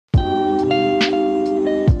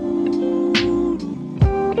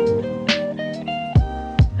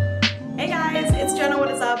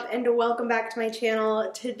welcome back to my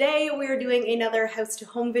channel. Today we are doing another house to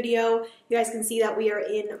home video. You guys can see that we are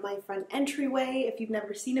in my front entryway if you've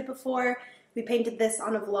never seen it before. We painted this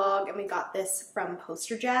on a vlog and we got this from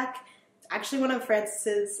Poster Jack. It's actually one of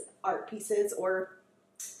Francis's art pieces or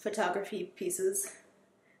photography pieces.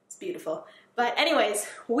 It's beautiful. But anyways,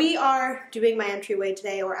 we are doing my entryway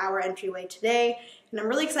today, or our entryway today, and I'm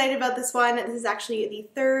really excited about this one. This is actually the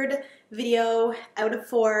third video out of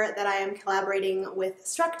 4 that I am collaborating with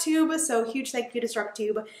Structube, so huge thank you to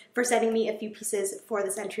Structube for sending me a few pieces for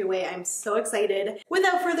this entryway. I'm so excited.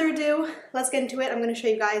 Without further ado, let's get into it. I'm going to show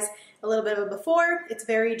you guys a little bit of a before. It's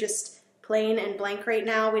very just plain and blank right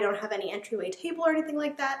now. We don't have any entryway table or anything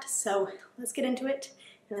like that, so let's get into it,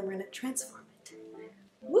 and then we're going to transform it.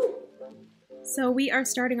 Woo! So we are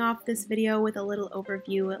starting off this video with a little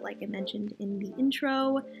overview, like I mentioned in the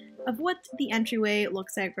intro, of what the entryway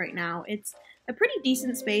looks like right now. It's a pretty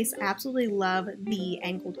decent space. I absolutely love the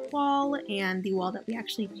angled wall and the wall that we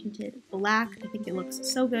actually painted black. I think it looks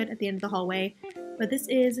so good at the end of the hallway, but this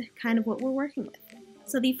is kind of what we're working with.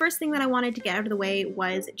 So the first thing that I wanted to get out of the way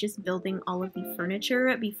was just building all of the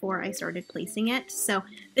furniture before I started placing it. So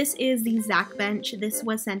this is the ZAK bench. This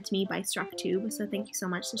was sent to me by Structube, so thank you so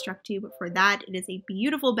much to Structube for that. It is a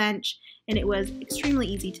beautiful bench, and it was extremely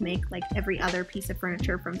easy to make, like every other piece of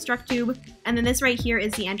furniture from Structube. And then this right here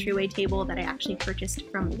is the entryway table that I actually purchased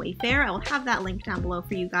from Wayfair. I will have that link down below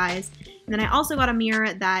for you guys. And then I also got a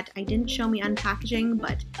mirror that I didn't show me unpackaging,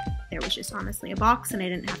 but there was just honestly a box and I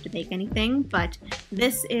didn't have to make anything. But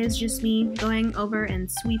this is just me going over and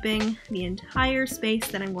sweeping the entire space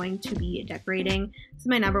that I'm going to be decorating. This is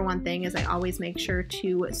my number one thing, is I always make sure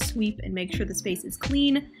to sweep and make sure the space is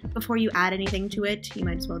clean before you add anything to it. You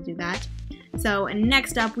might as well do that. So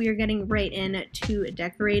next up, we are getting right into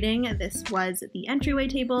decorating. This was the entryway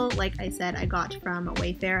table. Like I said, I got from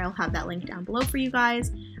Wayfair. I'll have that link down below for you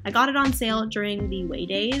guys. I got it on sale during the Way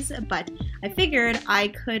days, but I figured I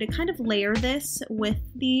could kind of layer this with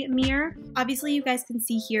the mirror. Obviously, you guys can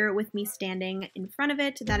see here with me standing in front of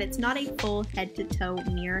it that it's not a full head to toe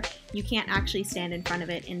mirror. You can't actually stand in front of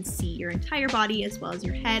it and see your entire body as well as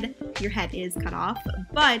your head. Your head is cut off,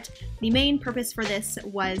 but the main purpose for this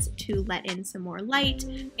was to let in some more light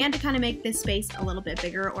and to kind of make this space a little bit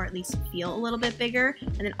bigger, or at least feel a little bit bigger.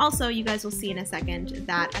 And then also, you guys will see in a second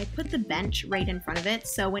that I put the bench right in front of it,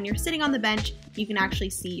 so when you're sitting on the bench, you can actually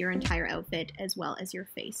see your entire outfit as well as your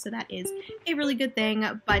face. So that is a really good thing.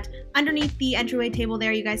 But underneath the entryway table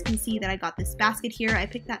there, you guys can see that I got this basket here. I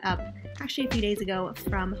picked that up actually a few days ago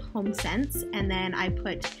from HomeSense, and then I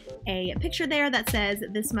put a picture there that says,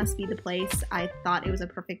 "This must be the place." I thought it was a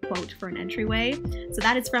perfect quote for an entryway. So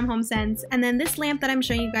that is from HomeSense. And then this lamp that I'm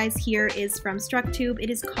showing you guys here is from Structube. It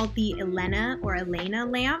is called the Elena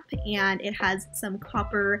lamp, and it has some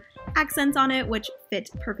copper accents on it, which fit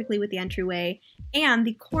perfectly with the entryway. And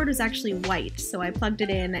the cord was actually white, so I plugged it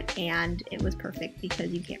in and it was perfect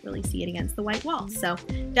because you can't really see it against the white wall. So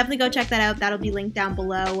definitely go check that out. That'll be linked down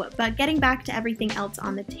below. But getting back to everything else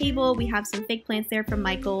on the table, we have some fake plants there from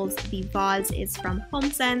Michael's. The vase is from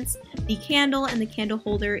HomeSense. The candle and the candle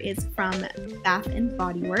holder is from Bath and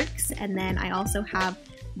Body Works. And then I also have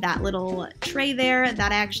that little tray there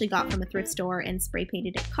that I actually got from a thrift store and spray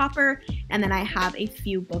painted it copper. And then I have a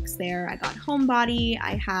few books there. I got Homebody,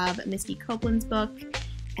 I have Misty Copeland's book,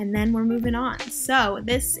 and then we're moving on. So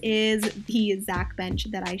this is the ZAK bench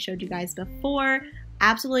that I showed you guys before.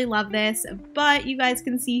 Absolutely love this, but you guys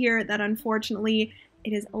can see here that unfortunately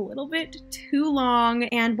it is a little bit too long,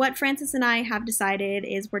 and what Francis and I have decided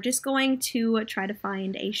is we're just going to try to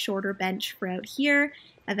find a shorter bench for out here.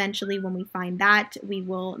 Eventually, when we find that, we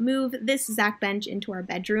will move this ZAK bench into our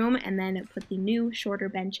bedroom and then put the new shorter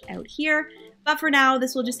bench out here. But for now,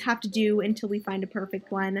 this will just have to do until we find a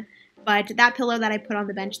perfect one. But that pillow that I put on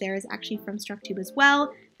the bench there is actually from Structube as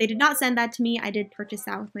well. They did not send that to me. I did purchase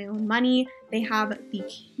that with my own money. They have the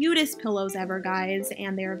cutest pillows ever, guys,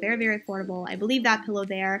 and they're very, very affordable. I believe that pillow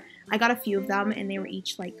there, I got a few of them, and they were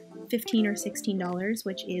each like $15 or $16,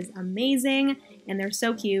 which is amazing, and they're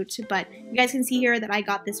so cute. But you guys can see here that I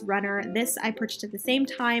got this runner. This I purchased at the same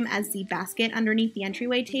time as the basket underneath the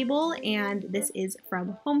entryway table, and this is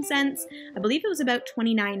from HomeSense. I believe it was about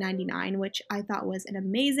 $29.99, which I thought was an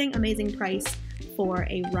amazing, amazing price for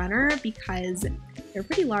a runner because they're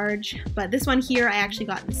pretty large. But this one here I actually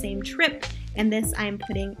got the same trip, and this I'm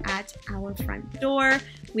putting at our front door.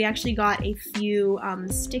 We actually got a few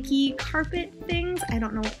sticky carpet things. I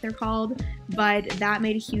don't know what they're called, but that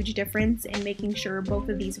made a huge difference in making sure both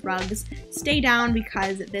of these rugs stay down,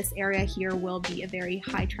 because this area here will be a very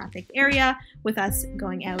high traffic area with us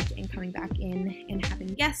going out and coming back in and having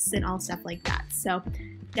guests and all stuff like that. So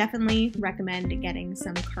definitely recommend getting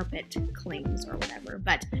some carpet clings or whatever.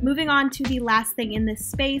 But moving on to the last thing in this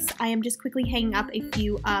space, I am just quickly hanging up a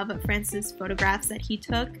few of Francis' photographs that he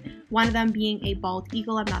took. One of them being a bald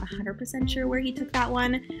eagle. I'm not 100% sure where he took that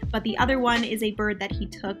one, but the other one is a bird that he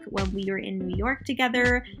took when we were in New York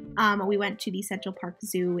together. We went to the Central Park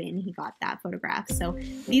Zoo and he got that photograph. So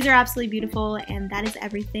these are absolutely beautiful, and that is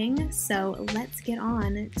everything. So let's get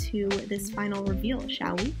on to this final reveal,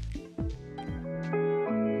 shall we?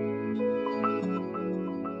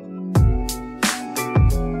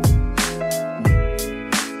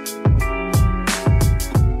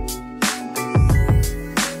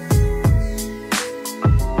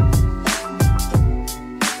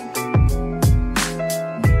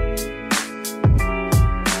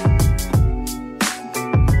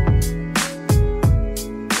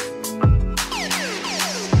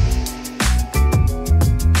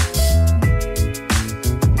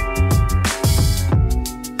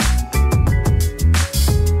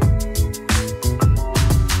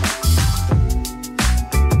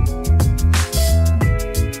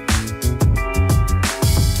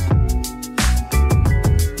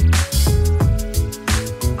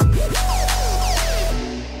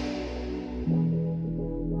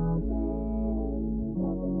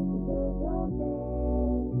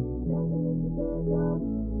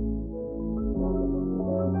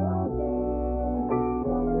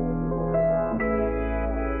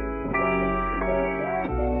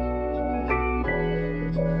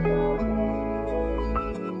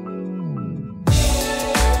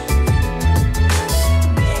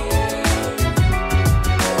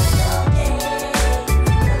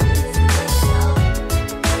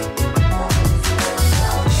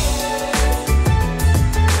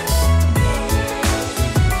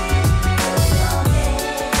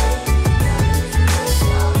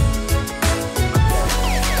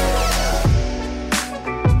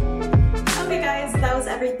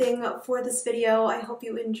 For this video. I hope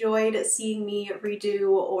you enjoyed seeing me redo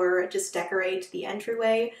or just decorate the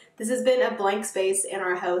entryway. This has been a blank space in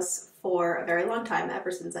our house for a very long time,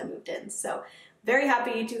 ever since I moved in. So very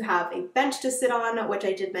happy to have a bench to sit on, which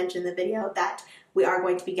I did mention in the video that we are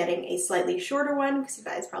going to be getting a slightly shorter one, because you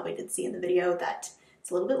guys probably did see in the video that it's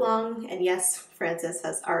a little bit long. And yes, Francis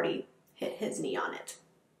has already hit his knee on it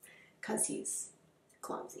because he's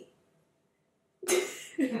clumsy.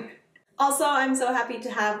 Also, I'm so happy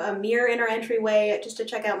to have a mirror in our entryway just to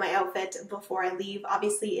check out my outfit before I leave.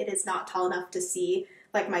 Obviously, it is not tall enough to see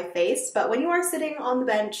like my face, but when you are sitting on the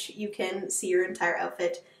bench, you can see your entire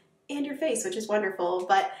outfit and your face, which is wonderful.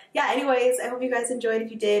 But yeah, anyways, I hope you guys enjoyed.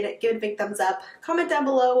 If you did, give it a big thumbs up. Comment down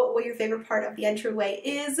below what your favorite part of the entryway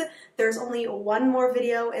is. There's only one more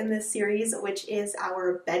video in this series, which is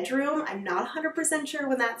our bedroom. I'm not 100% sure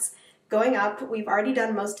when that's going up. We've already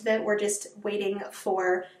done most of it. We're just waiting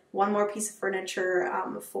for one more piece of furniture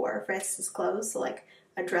for Francis' clothes, so like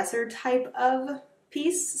a dresser type of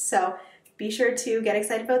piece. So be sure to get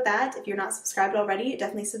excited about that. If you're not subscribed already,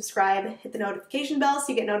 definitely subscribe, hit the notification bell so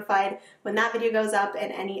you get notified when that video goes up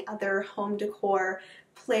and any other home decor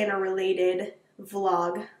planner related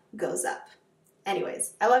vlog goes up.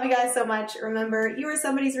 Anyways, I love you guys so much. Remember, you are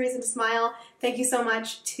somebody's reason to smile. Thank you so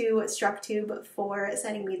much to Structube for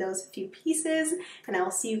sending me those few pieces, and I will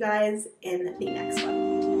see you guys in the next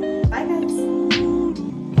one. Bye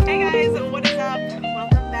guys! Hey guys, what is up?